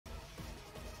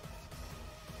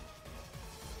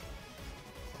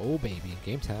Oh baby,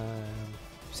 game time.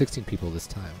 16 people this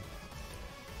time.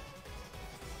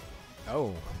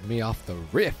 Oh, me off the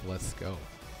riff. Let's go.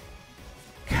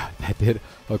 God, that did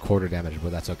a quarter damage,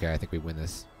 but that's okay. I think we win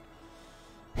this.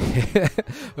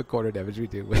 A quarter damage, we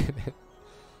do win.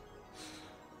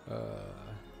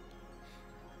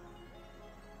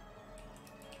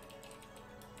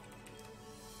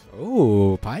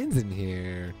 Oh, Pine's in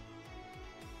here.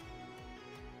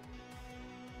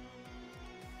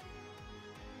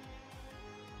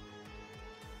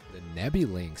 The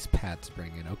Nebulinx Pat's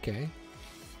bringing. Okay.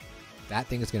 That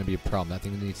thing is going to be a problem. That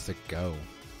thing needs to go.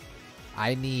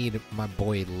 I need my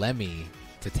boy Lemmy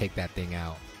to take that thing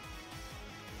out.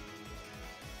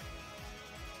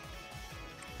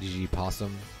 GG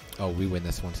Possum. Oh, we win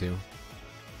this one too.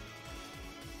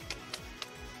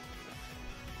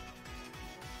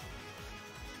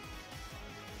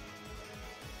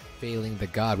 Faeling the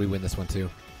God, we win this one too.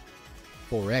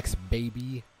 4x,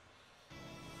 baby.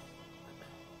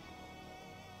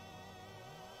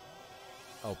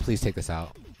 Oh, please take this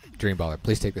out. Dream Baller,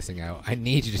 please take this thing out. I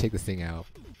need you to take this thing out.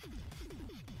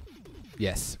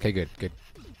 Yes. Okay, good, good.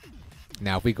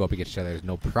 Now, if we go up against each other, there's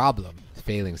no problem.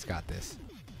 Faeling's got this.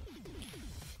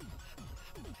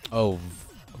 Oh,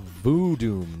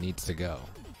 Voodoo needs to go.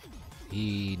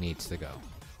 He needs to go.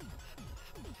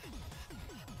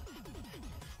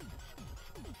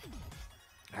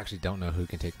 I actually don't know who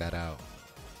can take that out.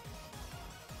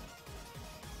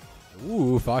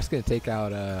 Ooh, Fox gonna take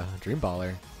out Dream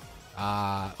Baller.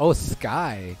 Oh,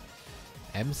 Sky.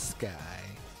 M Sky.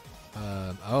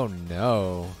 Oh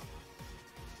no.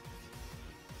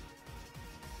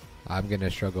 I'm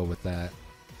gonna struggle with that.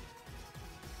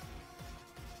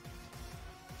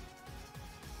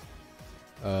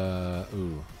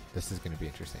 Ooh, this is gonna be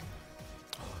interesting.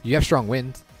 You have strong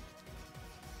wind.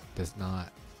 Does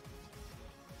not.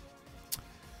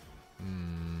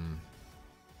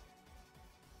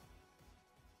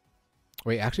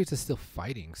 Wait, actually it's still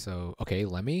fighting, so okay,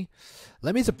 Lemmy.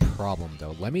 Lemmy's a problem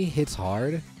though. Lemmy hits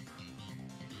hard.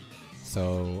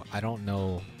 So I don't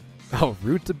know. Oh,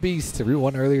 Root's a beast. Root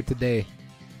won earlier today.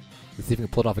 Let's see if we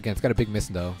can pull it off again. It's got a big miss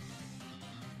though.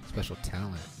 Special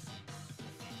talent.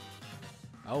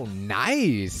 Oh,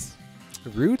 nice.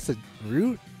 Root.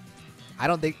 I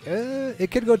don't think it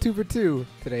could go 2 for 2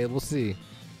 today. We'll see.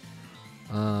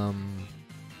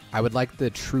 I would like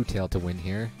the True Tail to win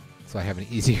here, so I have an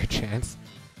easier chance.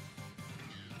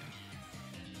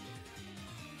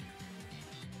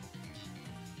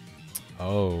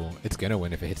 Oh, it's gonna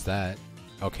win if it hits that.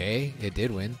 Okay, it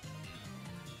did win.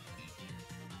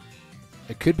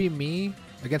 It could be me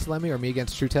against Lemmy or me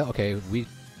against True Tail. Okay,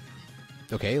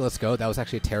 okay, let's go. That was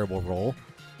actually a terrible roll.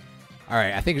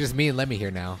 Alright, I think it's just me and Lemmy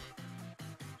here now.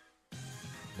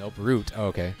 Nope, Root. Oh,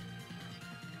 okay.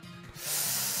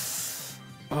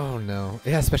 Oh no.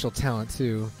 It has special talent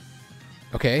too.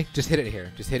 Okay, just hit it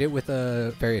here. Just hit it with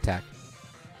a fairy attack.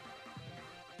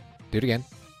 Do it again.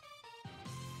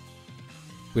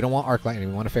 We don't want arc lightning,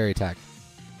 we want a fairy attack.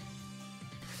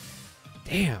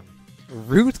 Damn.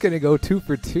 Root's gonna go 2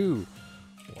 for 2.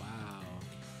 Wow.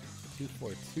 2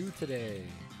 for 2 today.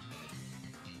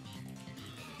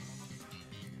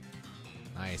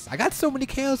 Nice. I got so many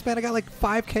KOs, man. I got like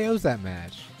 5 KOs that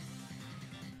match.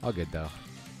 All good though.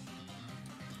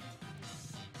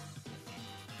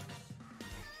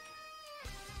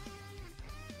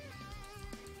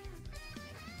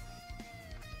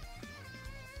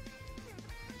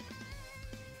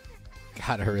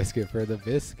 Gotta risk it for the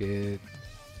biscuit.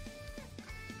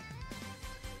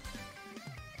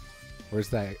 Where's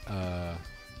that,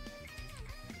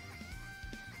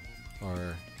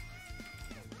 or